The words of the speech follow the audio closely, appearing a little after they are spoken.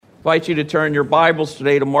invite you to turn your Bibles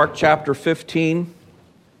today to Mark chapter 15.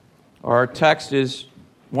 Our text is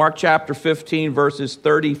Mark chapter 15, verses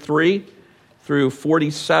 33 through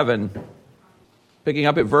 47. Picking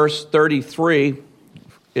up at verse 33,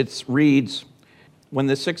 it reads, "When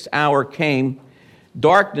the 6th hour came,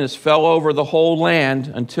 darkness fell over the whole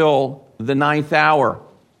land until the 9th hour.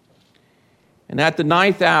 And at the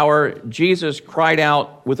 9th hour, Jesus cried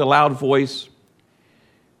out with a loud voice."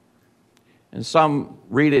 And some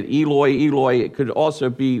read it, "Eloi, Eloi." It could also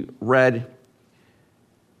be read,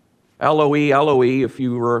 "Eloi, Eloi," if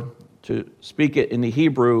you were to speak it in the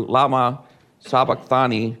Hebrew, "Lama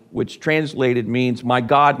sabachthani," which translated means, my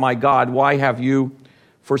God, why have you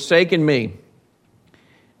forsaken me?"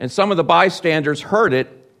 And some of the bystanders heard it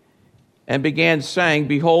and began saying,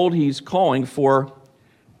 "Behold, he's calling for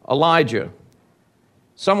Elijah."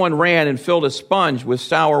 Someone ran and filled a sponge with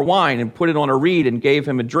sour wine and put it on a reed and gave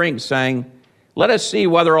him a drink, saying, "Let us see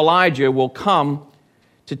whether Elijah will come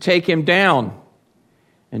to take him down."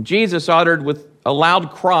 And Jesus uttered with a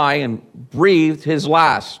loud cry and breathed his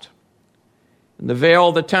last. And the veil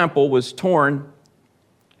of the temple was torn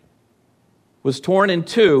in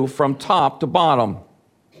two from top to bottom.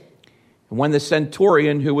 And when the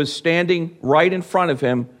centurion who was standing right in front of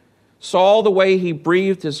him saw the way he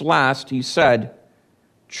breathed his last, he said,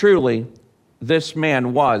 "Truly, this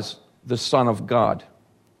man was the Son of God."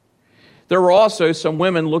 There were also some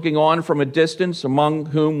women looking on from a distance, among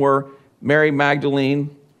whom were Mary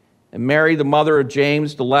Magdalene, and Mary, the mother of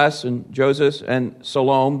James the Less, and Joseph, and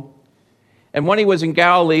Salome. And when he was in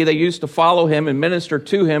Galilee, they used to follow him and minister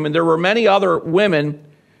to him. And there were many other women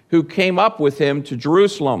who came up with him to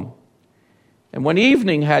Jerusalem. And when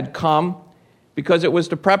evening had come, because it was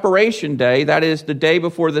the preparation day, that is, the day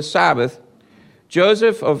before the Sabbath,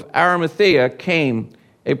 Joseph of Arimathea came,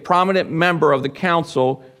 a prominent member of the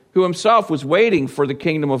council, who himself was waiting for the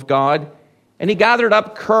kingdom of God. And he gathered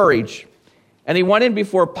up courage, and he went in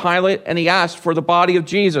before Pilate, and he asked for the body of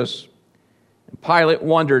Jesus. And Pilate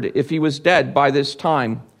wondered if he was dead by this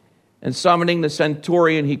time. And summoning the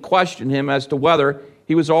centurion, he questioned him as to whether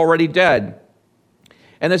he was already dead.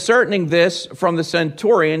 And ascertaining this from the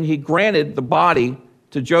centurion, he granted the body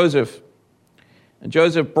to Joseph. And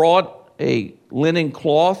Joseph brought a linen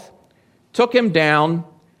cloth, took him down,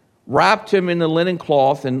 wrapped him in the linen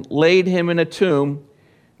cloth, and laid him in a tomb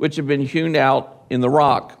which had been hewn out in the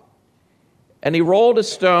rock. And he rolled a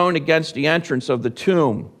stone against the entrance of the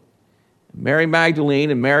tomb. Mary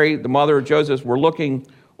Magdalene and Mary, the mother of Joseph, were looking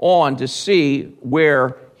on to see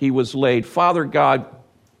where he was laid. Father God,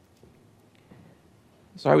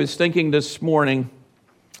 as I was thinking this morning,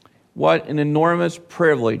 what an enormous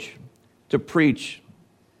privilege to preach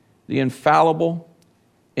the infallible,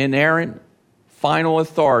 inerrant, final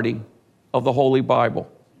authority of the Holy Bible.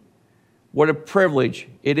 What a privilege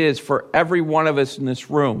it is for every one of us in this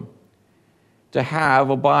room to have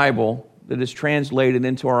a Bible that is translated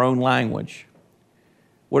into our own language.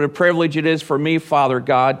 What a privilege it is for me, Father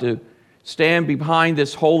God, to stand behind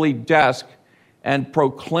this holy desk and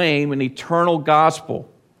proclaim an eternal gospel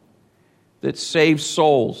that saves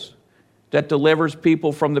souls, that delivers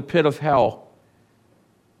people from the pit of hell,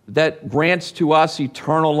 that grants to us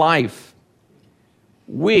eternal life.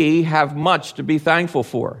 We have much to be thankful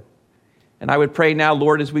for. And I would pray now,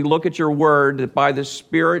 Lord, as we look at your word, that by the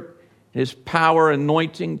Spirit, his power,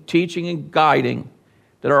 anointing, teaching, and guiding,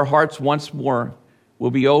 that our hearts once more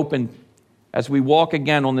will be open as we walk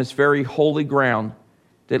again on this very holy ground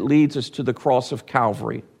that leads us to the cross of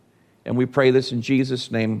Calvary. And we pray this in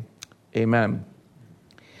Jesus' name, amen.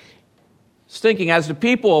 Thinking, as the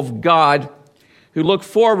people of God who look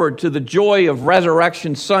forward to the joy of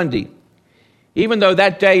Resurrection Sunday, even though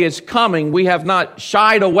that day is coming, we have not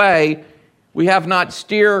shied away, we have not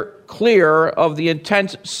steered clear of the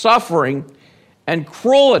intense suffering and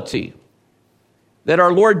cruelty that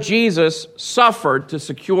our Lord Jesus suffered to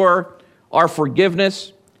secure our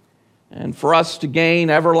forgiveness and for us to gain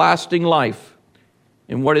everlasting life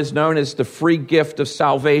in what is known as the free gift of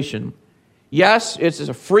salvation. Yes, it's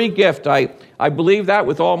a free gift. I believe that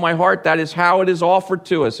with all my heart. That is how it is offered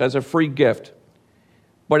to us, as a free gift.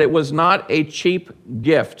 But it was not a cheap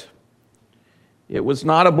gift. It was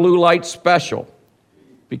not a blue light special,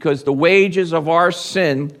 because the wages of our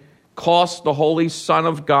sin cost the Holy Son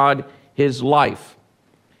of God his life.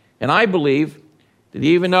 And I believe that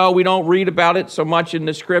even though we don't read about it so much in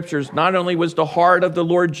the Scriptures, not only was the heart of the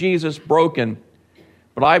Lord Jesus broken,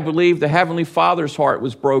 but I believe the Heavenly Father's heart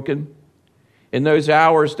was broken in those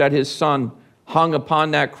hours that his Son hung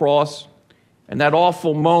upon that cross, and that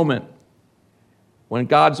awful moment when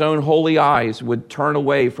God's own holy eyes would turn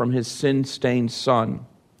away from his sin-stained Son.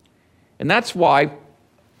 And that's why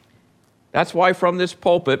That's why from this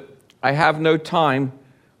pulpit, I have no time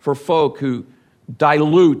for folk who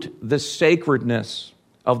dilute the sacredness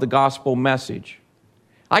of the gospel message.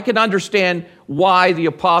 I can understand why the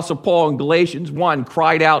Apostle Paul in Galatians 1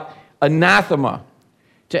 cried out, anathema,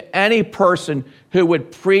 to any person who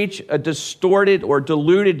would preach a distorted or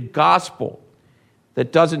diluted gospel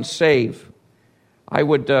that doesn't save. I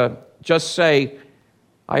would just say,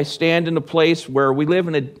 I stand in a place where we live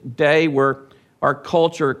in a day where our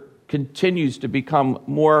culture continues to become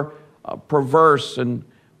more perverse and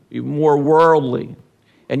more worldly.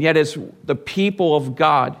 And yet as the people of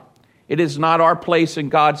God, it is not our place in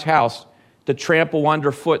God's house to trample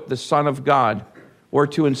underfoot the Son of God or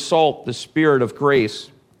to insult the Spirit of grace.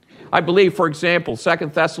 I believe, for example,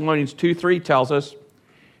 2 Thessalonians 2:3 tells us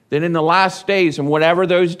that in the last days, and whatever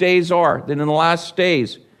those days are, that in the last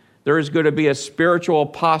days, there is going to be a spiritual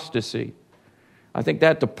apostasy. I think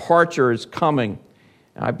that departure is coming.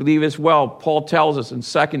 I believe as well, Paul tells us in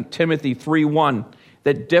 2 Timothy 3:1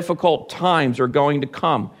 that difficult times are going to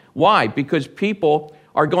come. Why? Because people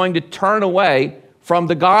are going to turn away from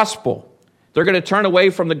the gospel. They're going to turn away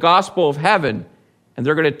from the gospel of heaven, and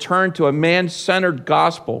they're going to turn to a man-centered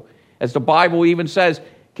gospel. As the Bible even says,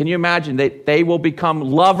 can you imagine that they will become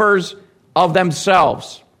lovers of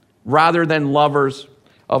themselves rather than lovers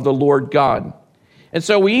of the Lord God? And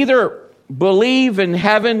so we either believe in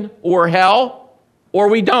heaven or hell, or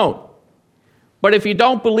we don't. But if you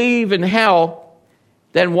don't believe in hell,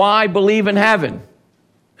 then why believe in heaven?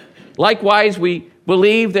 Likewise, we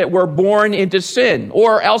believe that we're born into sin,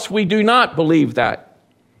 or else we do not believe that.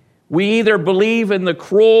 We either believe in the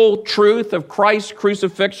cruel truth of Christ's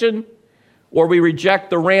crucifixion, or we reject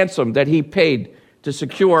the ransom that he paid to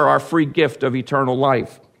secure our free gift of eternal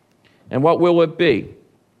life. And what will it be?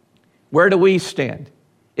 Where do we stand?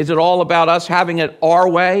 Is it all about us having it our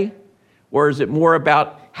way, or is it more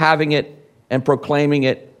about having it and proclaiming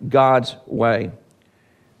it God's way?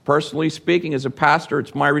 Personally speaking, as a pastor,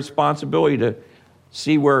 it's my responsibility to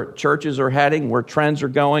see where churches are heading, where trends are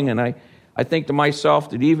going, and I think to myself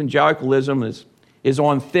that evangelicalism is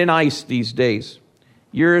on thin ice these days.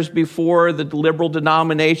 Years before the liberal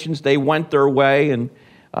denominations, they went their way, and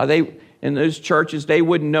in those churches, they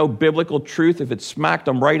wouldn't know biblical truth if it smacked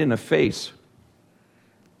them right in the face.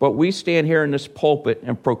 But we stand here in this pulpit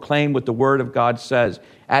and proclaim what the Word of God says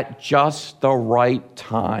at just the right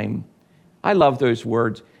time. I love those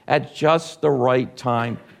words. At just the right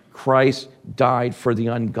time, Christ died for the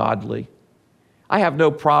ungodly. I have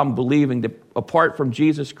no problem believing that apart from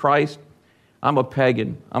Jesus Christ, I'm a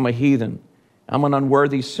pagan, I'm a heathen, I'm an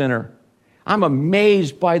unworthy sinner. I'm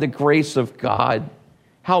amazed by the grace of God.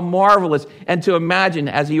 How marvelous. And to imagine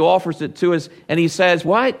as he offers it to us and he says,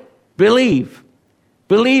 what? Believe.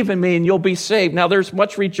 Believe in me and you'll be saved. Now there's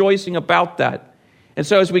much rejoicing about that. And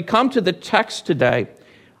so as we come to the text today,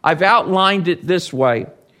 I've outlined it this way.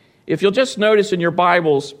 If you'll just notice in your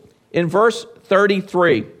Bibles, in verse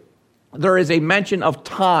 33, there is a mention of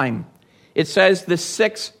time. It says the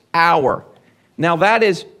 6th hour. Now that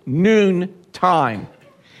is noon time.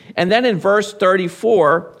 And then in verse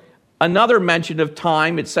 34, another mention of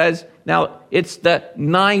time. It says, now it's the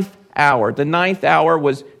 9th hour. The 9th hour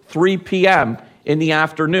was 3 p.m. in the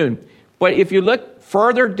afternoon. But if you look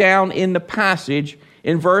further down in the passage,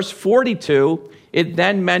 in verse 42, it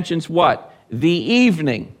then mentions what? The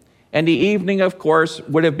evening. And the evening, of course,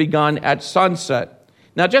 would have begun at sunset.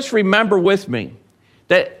 Now just remember with me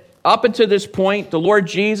that up until this point, the Lord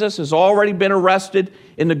Jesus has already been arrested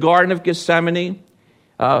in the Garden of Gethsemane.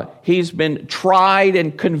 He's been tried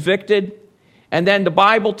and convicted. And then the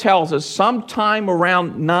Bible tells us sometime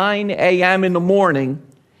around 9 a.m. in the morning,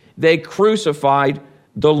 they crucified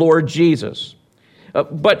the Lord Jesus.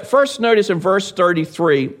 But first notice in verse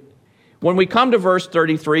 33, when we come to verse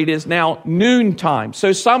 33, it is now noontime.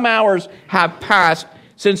 So some hours have passed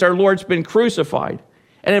since our Lord's been crucified.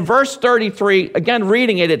 And in verse 33, again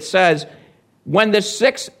reading it, it says, when the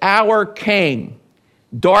 6th hour came,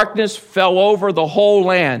 darkness fell over the whole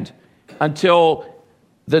land until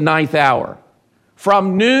the 9th hour.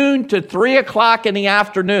 From noon to 3 o'clock in the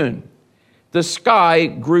afternoon, the sky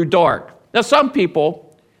grew dark. Now, some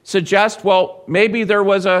people suggest, well, maybe there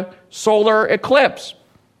was a solar eclipse.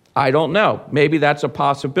 I don't know. Maybe that's a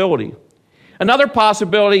possibility. Another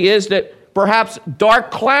possibility is that perhaps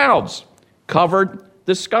dark clouds covered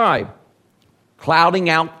the sky, clouding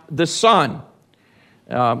out the sun.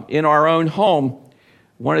 In our own home,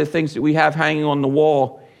 one of the things that we have hanging on the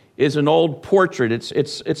wall is an old portrait. It's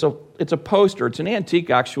a poster. It's an antique,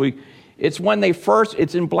 actually. It's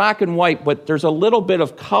it's in black and white, but there's a little bit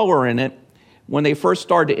of color in it when they first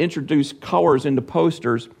started to introduce colors into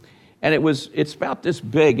posters. and it's about this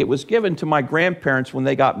big. It was given to my grandparents when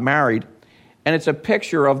they got married, and it's a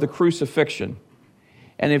picture of the crucifixion.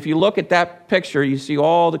 And if you look at that picture, you see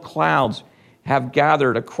all the clouds have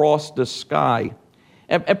gathered across the sky.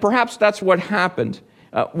 And perhaps that's what happened.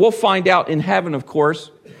 We'll find out in heaven, of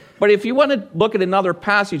course. But if you want to look at another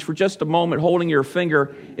passage for just a moment, holding your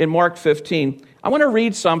finger in Mark 15, I want to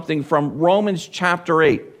read something from Romans chapter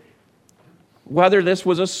 8. Whether this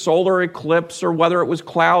was a solar eclipse or whether it was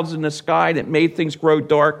clouds in the sky that made things grow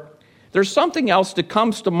dark, there's something else that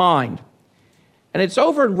comes to mind. And it's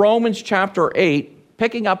over in Romans chapter 8,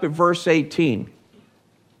 picking up at verse 18.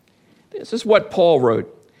 This is what Paul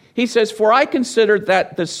wrote. He says, "For I consider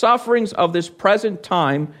that the sufferings of this present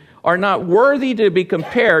time are not worthy to be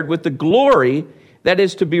compared with the glory that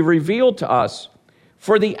is to be revealed to us.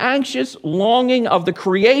 For the anxious longing of the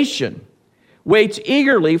creation waits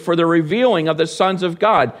eagerly for the revealing of the sons of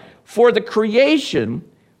God. For the creation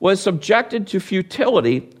was subjected to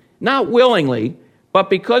futility, not willingly, but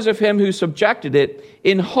because of him who subjected it,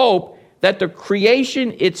 in hope that the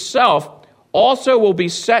creation itself also will be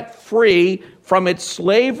set free from its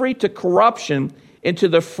slavery to corruption into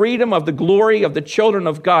the freedom of the glory of the children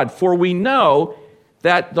of God. For we know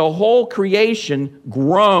that the whole creation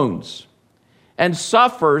groans and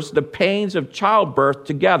suffers the pains of childbirth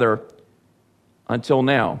together until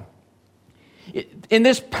now." In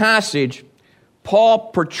this passage,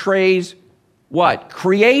 Paul portrays what?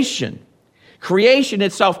 Creation. Creation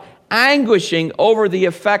itself anguishing over the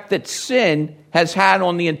effect that sin has had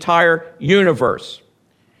on the entire universe.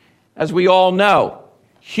 As we all know,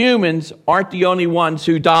 humans aren't the only ones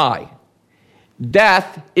who die.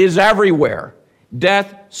 Death is everywhere.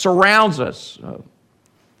 Death surrounds us.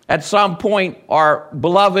 At some point, our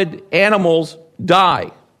beloved animals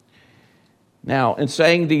die. Now, in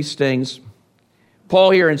saying these things,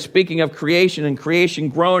 Paul here, in speaking of creation and creation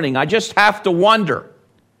groaning, I just have to wonder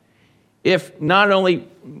if not only,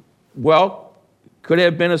 could it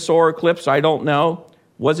have been a solar eclipse? I don't know.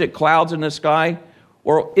 Was it clouds in the sky?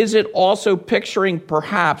 Or is it also picturing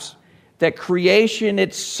perhaps that creation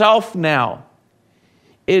itself now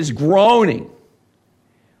is groaning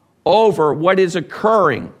over what is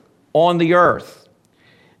occurring on the earth?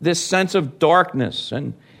 This sense of darkness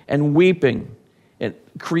and weeping, and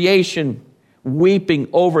creation weeping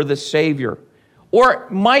over the Savior. Or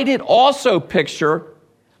might it also picture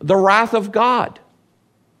the wrath of God?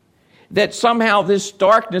 That somehow this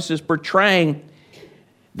darkness is portraying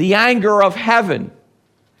the anger of heaven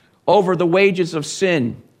over the wages of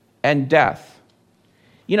sin and death.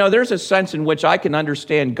 You know, there's a sense in which I can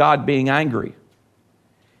understand God being angry.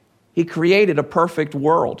 He created a perfect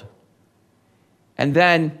world. And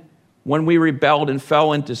then when we rebelled and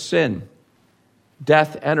fell into sin,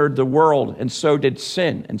 death entered the world, and so did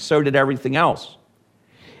sin, and so did everything else.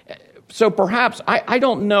 So perhaps, I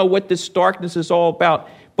don't know what this darkness is all about,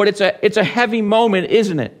 but it's a heavy moment,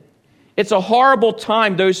 isn't it? It's a horrible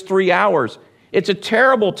time, those 3 hours. It's a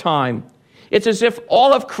terrible time. It's as if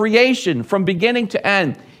all of creation, from beginning to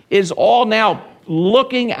end, is all now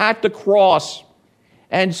looking at the cross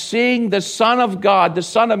and seeing the Son of God, the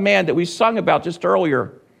Son of Man that we sung about just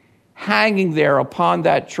earlier, hanging there upon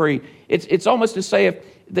that tree. It's almost to say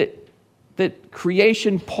that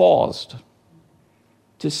creation paused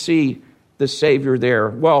to see the Savior there.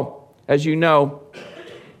 Well, as you know,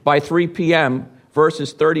 by 3 p.m.,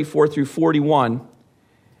 verses 34 through 41,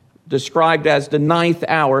 described as the 9th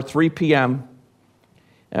hour, 3 p.m.,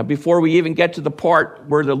 before we even get to the part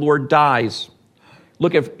where the Lord dies.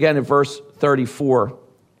 Look again at verse 34.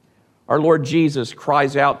 Our Lord Jesus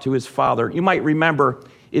cries out to his Father. You might remember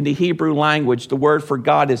in the Hebrew language, the word for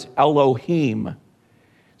God is Elohim.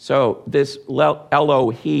 So this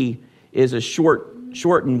Elohi is a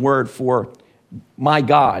shortened word for my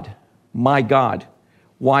God,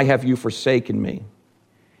 why have you forsaken me?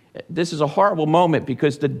 This is a horrible moment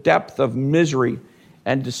because the depth of misery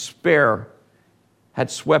and despair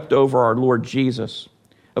had swept over our Lord Jesus.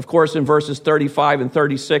 Of course, in verses 35 and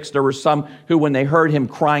 36, there were some who, when they heard him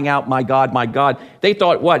crying out, my God, they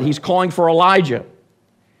thought, what? He's calling for Elijah.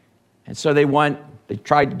 And so they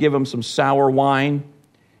tried to give him some sour wine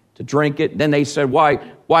to drink it. Then they said, why,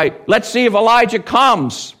 let's see if Elijah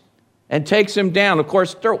comes and takes him down. Of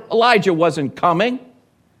course, Elijah wasn't coming.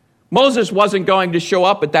 Moses wasn't going to show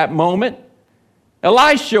up at that moment.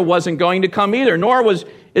 Elisha wasn't going to come either, nor was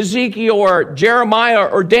Ezekiel or Jeremiah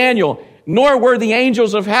or Daniel, nor were the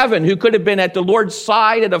angels of heaven who could have been at the Lord's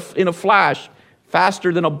side in a flash,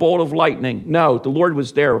 faster than a bolt of lightning. No, the Lord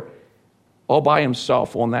was there all by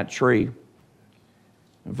himself on that tree.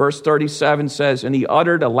 Verse 37 says, and he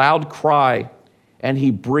uttered a loud cry, and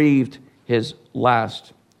he breathed his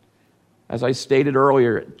last. as I stated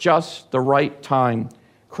earlier, just the right time,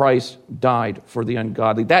 Christ died for the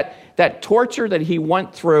ungodly. That torture that he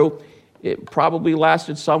went through, it probably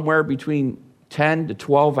lasted somewhere between 10 to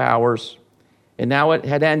 12 hours, and now it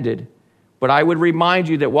had ended. But I would remind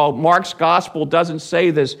you that while Mark's gospel doesn't say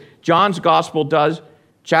this, John's gospel does,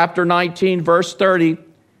 chapter 19, verse 30,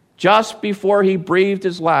 just before he breathed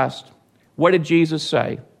his last, what did Jesus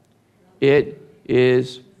say? It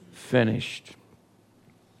is finished.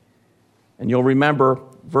 And you'll remember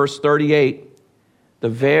verse 38, the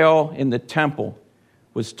veil in the temple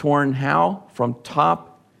was torn how? From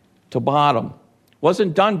top to bottom. It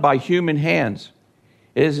wasn't done by human hands.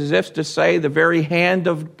 It is as if to say the very hand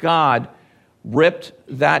of God ripped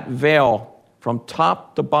that veil from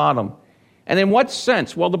top to bottom. And in what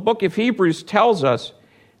sense? Well, the book of Hebrews tells us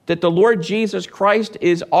that the Lord Jesus Christ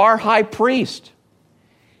is our high priest,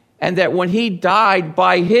 and that when he died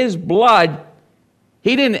by his blood,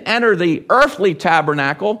 he didn't enter the earthly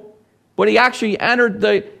tabernacle, but he actually entered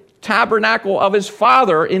the tabernacle of his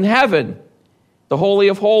Father in heaven, the Holy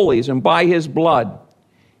of Holies, and by his blood,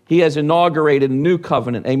 he has inaugurated a new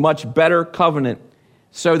covenant, a much better covenant,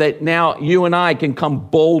 so that now you and I can come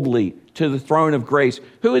boldly to the throne of grace.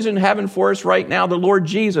 Who is in heaven for us right now? The Lord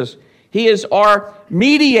Jesus. He is our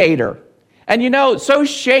mediator. And you know, so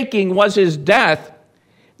shaking was his death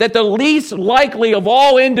that the least likely of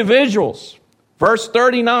all individuals, verse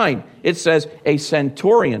 39, it says, a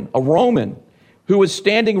centurion, a Roman, who was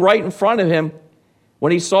standing right in front of him,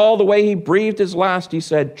 when he saw the way he breathed his last, he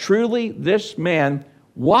said, truly this man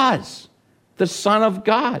was the Son of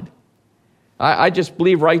God. I just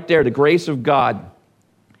believe right there, the grace of God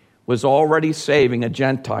was already saving a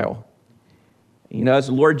Gentile. You know, as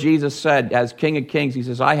the Lord Jesus said, as King of Kings, he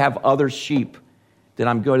says, I have other sheep that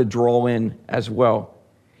I'm going to draw in as well.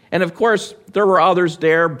 And of course, there were others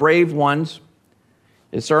there, brave ones.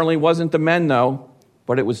 It certainly wasn't the men, though,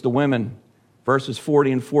 but it was the women. Verses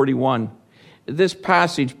 40 and 41. This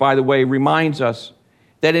passage, by the way, reminds us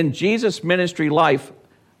that in Jesus' ministry life,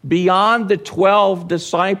 beyond the 12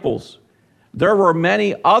 disciples, there were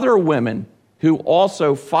many other women who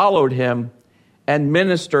also followed him and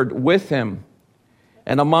ministered with him.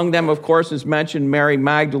 And among them, of course, is mentioned Mary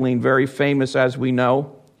Magdalene, very famous as we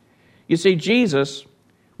know. You see, Jesus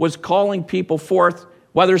was calling people forth,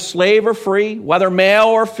 whether slave or free, whether male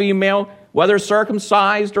or female, whether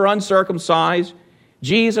circumcised or uncircumcised.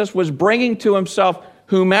 Jesus was bringing to himself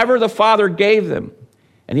whomever the Father gave them,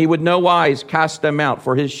 and he would no wise cast them out.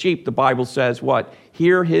 For his sheep, the Bible says, what?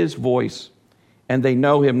 Hear his voice, and they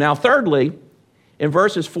know him. Now, thirdly, in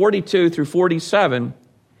verses 42 through 47,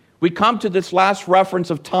 we come to this last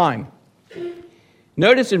reference of time.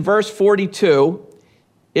 Notice in verse 42,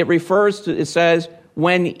 it says,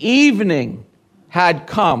 when evening had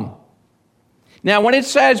come. Now, when it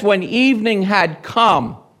says when evening had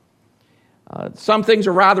come, some things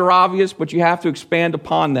are rather obvious, but you have to expand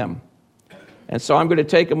upon them. And so I'm going to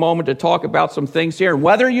take a moment to talk about some things here. And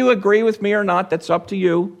whether you agree with me or not, that's up to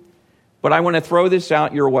you. But I want to throw this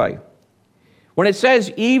out your way. When it says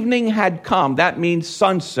evening had come, that means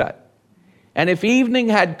sunset. And if evening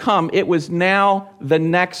had come, it was now the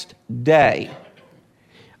next day.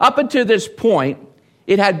 Up until this point,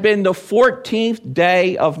 it had been the 14th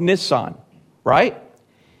day of Nisan, right?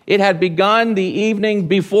 It had begun the evening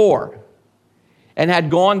before and had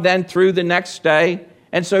gone then through the next day.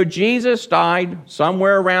 And so Jesus died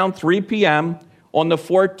somewhere around 3 p.m. on the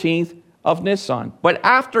 14th of Nisan. But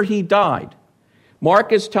after he died,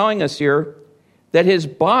 Mark is telling us here that his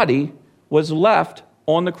body was left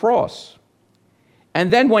on the cross.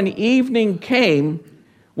 And then when evening comes,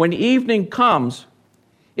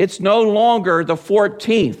 it's no longer the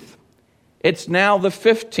 14th. It's now the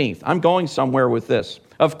 15th. I'm going somewhere with this.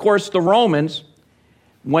 Of course, the Romans,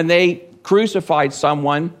 when they crucified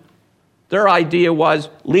someone, their idea was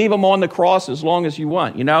leave them on the cross as long as you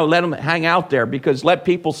want. You know, let them hang out there, because let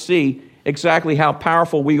people see exactly how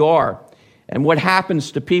powerful we are and what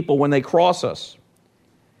happens to people when they cross us.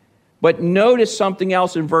 But notice something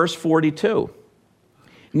else in verse 42.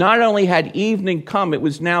 Not only had evening come, it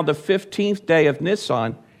was now the 15th day of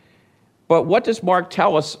Nisan. But what does Mark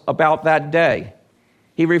tell us about that day?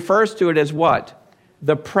 He refers to it as what?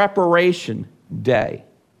 The preparation day.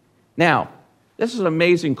 Now, this is an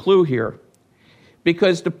amazing clue here,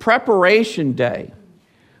 because the preparation day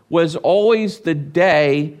was always the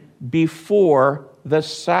day before the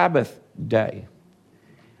Sabbath day.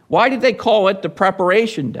 Why did they call it the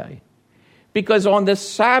preparation day? Because on the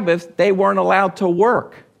Sabbath, they weren't allowed to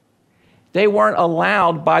work. They weren't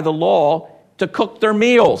allowed by the law to cook their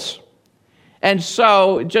meals. And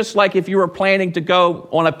so, just like if you were planning to go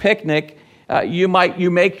on a picnic you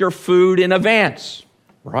make your food in advance,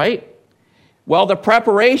 right? Well, the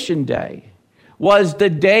preparation day was the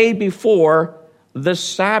day before the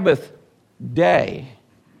Sabbath day.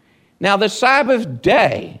 Now, the Sabbath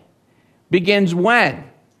day begins when?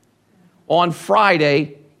 On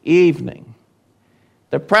Friday evening.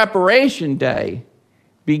 The preparation day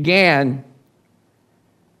began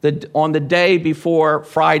on the day before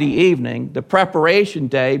Friday evening. The preparation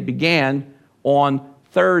day began on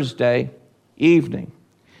Thursday evening.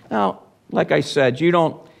 Now, like I said, you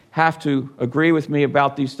don't have to agree with me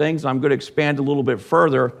about these things. I'm going to expand a little bit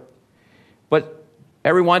further. But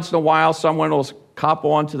every once in a while, someone will cop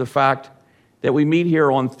on to the fact that we meet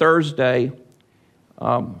here on Thursday,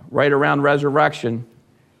 right around resurrection,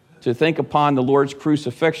 to think upon the Lord's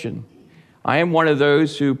crucifixion. I am one of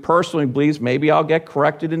those who personally believes, maybe I'll get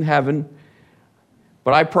corrected in heaven,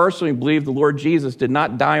 but I personally believe the Lord Jesus did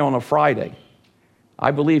not die on a Friday.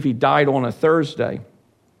 I believe he died on a Thursday.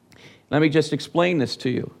 Let me just explain this to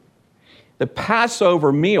you. The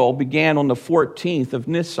Passover meal began on the 14th of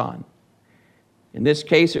Nisan. In this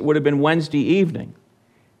case, it would have been Wednesday evening.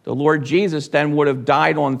 The Lord Jesus then would have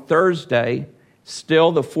died on Thursday,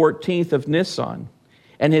 still the 14th of Nisan.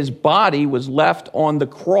 And his body was left on the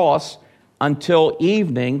cross until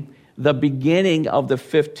evening, the beginning of the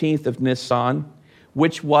 15th of Nisan,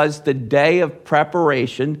 which was the day of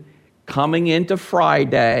preparation coming into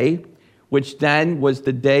Friday, which then was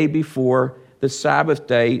the day before the Sabbath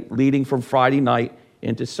day, leading from Friday night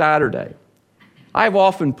into Saturday. I've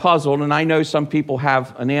often puzzled, and I know some people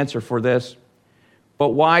have an answer for this, but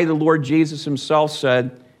why the Lord Jesus himself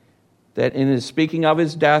said that in his speaking of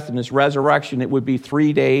his death and his resurrection, it would be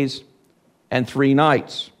 3 days and 3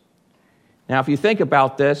 nights. Now, if you think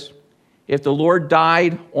about this, if the Lord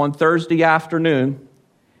died on Thursday afternoon,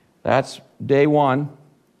 that's day 1,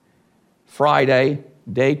 Friday,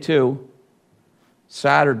 day 2,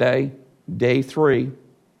 Saturday, day 3,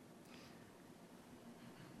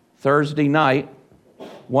 Thursday night,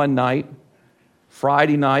 1 night,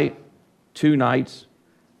 Friday night, 2 nights,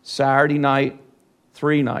 Saturday night,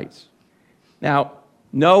 3 nights. Now,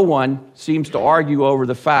 no one seems to argue over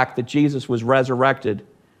the fact that Jesus was resurrected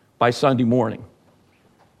by Sunday morning.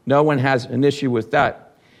 No one has an issue with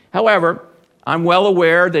that. However, I'm well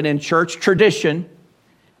aware that in church tradition,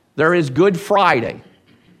 there is Good Friday,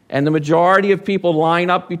 and the majority of people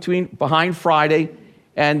line up behind Friday,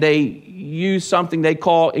 and they use something they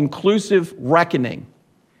call inclusive reckoning.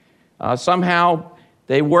 Somehow,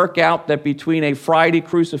 they work out that between a Friday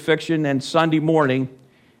crucifixion and Sunday morning,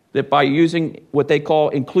 that by using what they call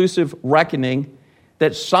inclusive reckoning,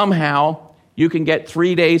 that somehow you can get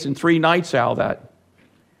 3 days and 3 nights out of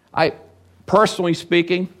that. Personally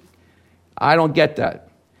speaking, I don't get that.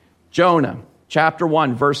 Jonah, chapter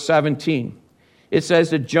 1, verse 17. It says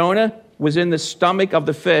that Jonah was in the stomach of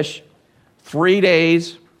the fish 3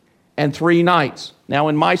 days and 3 nights. Now,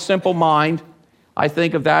 in my simple mind, I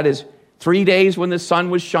think of that as 3 days when the sun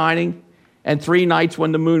was shining and 3 nights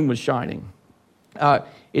when the moon was shining.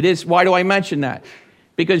 Why do I mention that?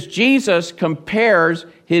 Because Jesus compares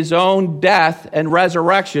his own death and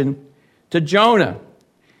resurrection to Jonah.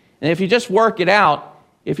 And if you just work it out,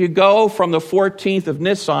 if you go from the 14th of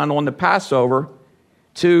Nisan on the Passover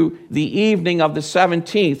to the evening of the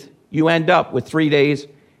 17th, you end up with 3 days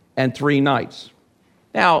and 3 nights.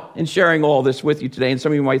 Now, in sharing all this with you today, and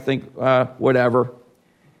some of you might think, whatever,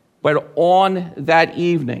 but on that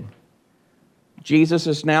evening, Jesus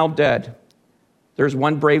is now dead. There's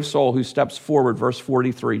one brave soul who steps forward, verse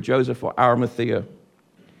 43, Joseph of Arimathea.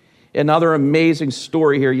 Another amazing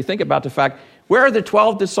story here. You think about the fact, where are the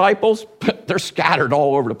 12 disciples? They're scattered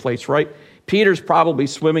all over the place, right? Peter's probably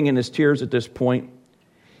swimming in his tears at this point.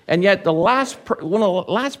 And yet one of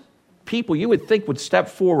the last people you would think would step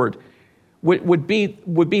forward would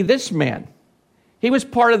be this man. He was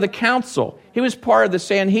part of the council. He was part of the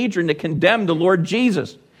Sanhedrin that condemned the Lord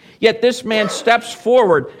Jesus. Yet this man steps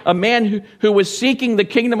forward, a man who was seeking the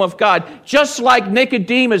kingdom of God, just like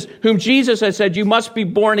Nicodemus, whom Jesus had said, you must be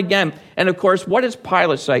born again. And of course, what does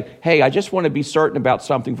Pilate say? Hey, I just want to be certain about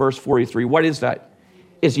something. Verse 43, what is that?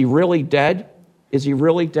 Is he really dead? Is he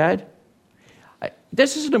really dead?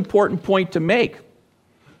 This is an important point to make.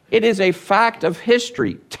 It is a fact of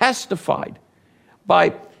history, testified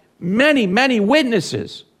by many, many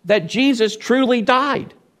witnesses that Jesus truly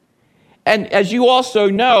died. And as you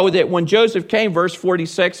also know, that when Joseph came, verse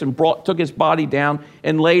 46, and took his body down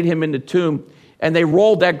and laid him in the tomb, and they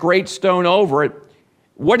rolled that great stone over it,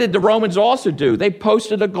 what did the Romans also do? They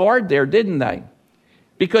posted a guard there, didn't they?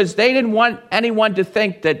 Because they didn't want anyone to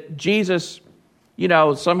think that Jesus,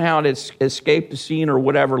 somehow had escaped the scene or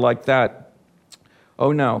whatever like that.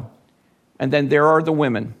 Oh, no. And then there are the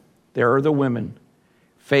women. There are the women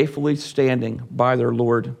faithfully standing by their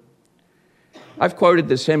Lord. I've quoted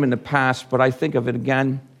this hymn in the past, but I think of it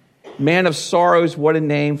again. Man of sorrows, what a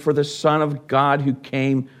name for the Son of God who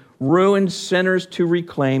came, ruined sinners to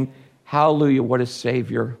reclaim. Hallelujah, what a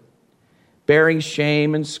Savior. Bearing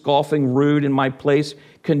shame and scoffing rude in my place,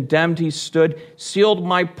 condemned he stood, sealed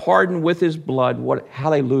my pardon with his blood.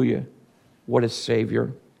 Hallelujah, what a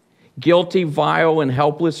Savior. Guilty, vile, and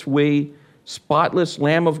helpless we, spotless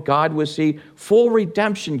Lamb of God was he, full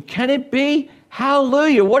redemption. Can it be?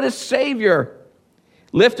 Hallelujah, what a Savior.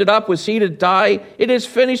 Lifted up was he to die. It is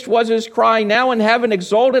finished was his cry. Now in heaven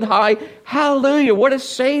exalted high. Hallelujah, what a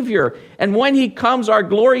Savior. And when he comes, our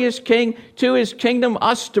glorious King, to his kingdom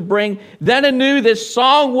us to bring, then anew this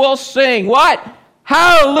song we'll sing. What?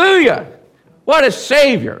 Hallelujah, what a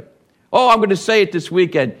Savior. Oh, I'm going to say it this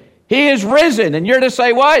weekend. He is risen. And you're to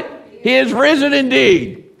say what? He is risen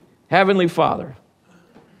indeed. Heavenly Father,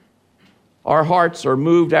 our hearts are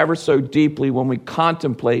moved ever so deeply when we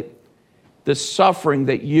contemplate the suffering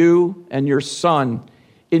that you and your Son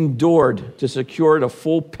endured to secure the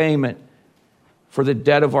full payment for the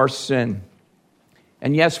debt of our sin.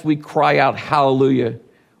 And yes, we cry out, hallelujah,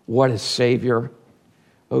 what a Savior.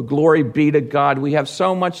 Oh, glory be to God. We have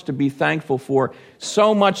so much to be thankful for,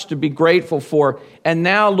 so much to be grateful for. And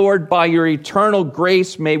now, Lord, by your eternal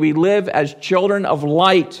grace, may we live as children of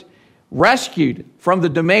light, rescued from the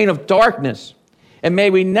domain of darkness. And may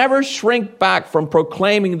we never shrink back from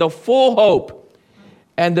proclaiming the full hope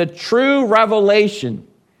and the true revelation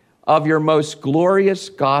of your most glorious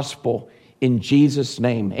gospel in Jesus'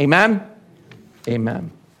 name. Amen?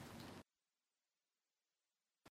 Amen.